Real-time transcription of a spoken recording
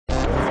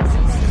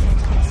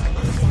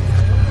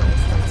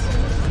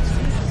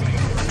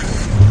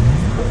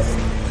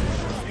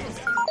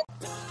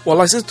While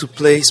License to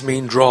Play's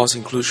main draws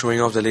include showing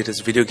off the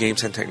latest video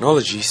games and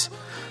technologies,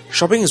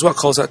 shopping is what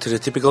calls out to the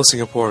typical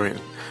Singaporean.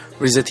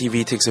 Razer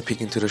TV takes a peek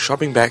into the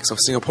shopping bags of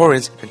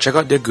Singaporeans and check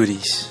out their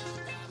goodies.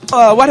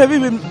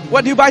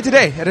 What do you buy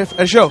today at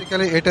a show?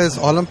 Basically, it is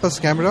Olympus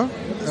camera,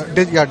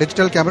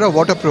 digital camera,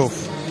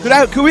 waterproof.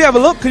 Could we have a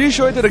look? Could you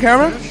show it to the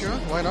camera? Sure,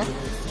 why not?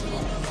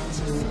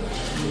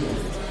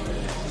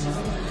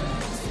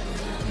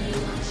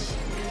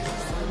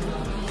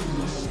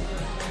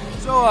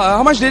 So,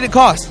 how much did it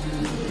cost?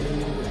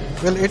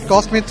 Well, it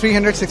cost me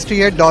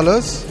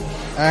 $368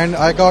 and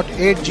I got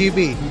 8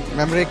 GB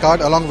memory card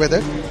along with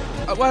it.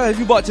 What have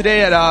you bought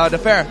today at the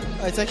fair?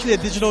 It's actually a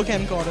digital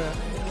camcorder.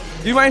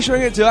 Do you mind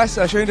showing it to us?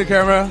 Showing the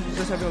camera?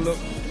 Just having a look.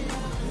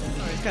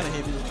 Oh, it's kind of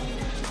heavy.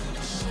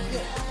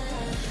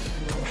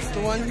 It's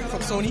the one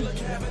from Sony.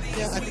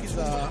 Yeah, I think it's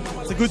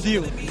a good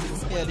deal.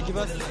 Yeah, they give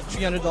us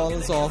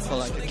 $300 off for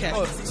like a cash.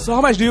 Oh, so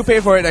how much do you pay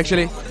for it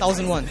actually?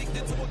 1,001.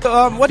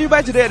 So, what do you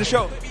buy today at the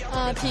show?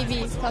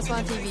 TV,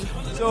 Plasma TV.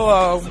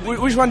 So,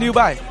 which one do you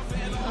buy?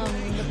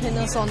 The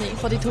Panasonic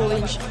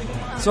 42-inch.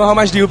 So, how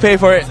much do you pay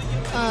for it?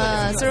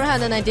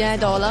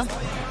 $799.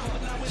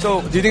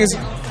 So, do you think it's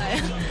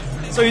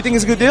you think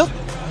it's a good deal?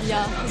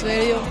 Yeah, it's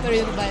very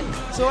good buy.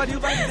 So, what do you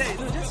buy today?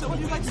 What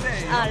do you buy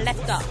today?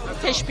 Laptop,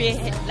 HP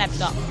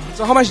laptop.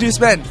 So, how much do you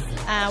spend?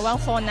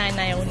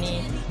 1499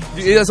 only.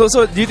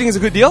 So, do you think it's a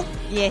good deal?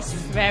 Yes,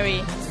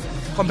 very.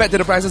 Compared to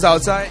the prices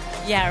outside?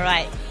 Yeah,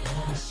 right.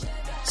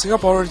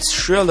 Singaporeans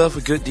sure love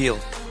a good deal.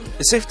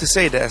 It's safe to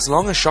say that as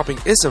long as shopping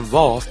is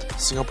involved,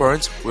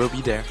 Singaporeans will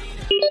be there.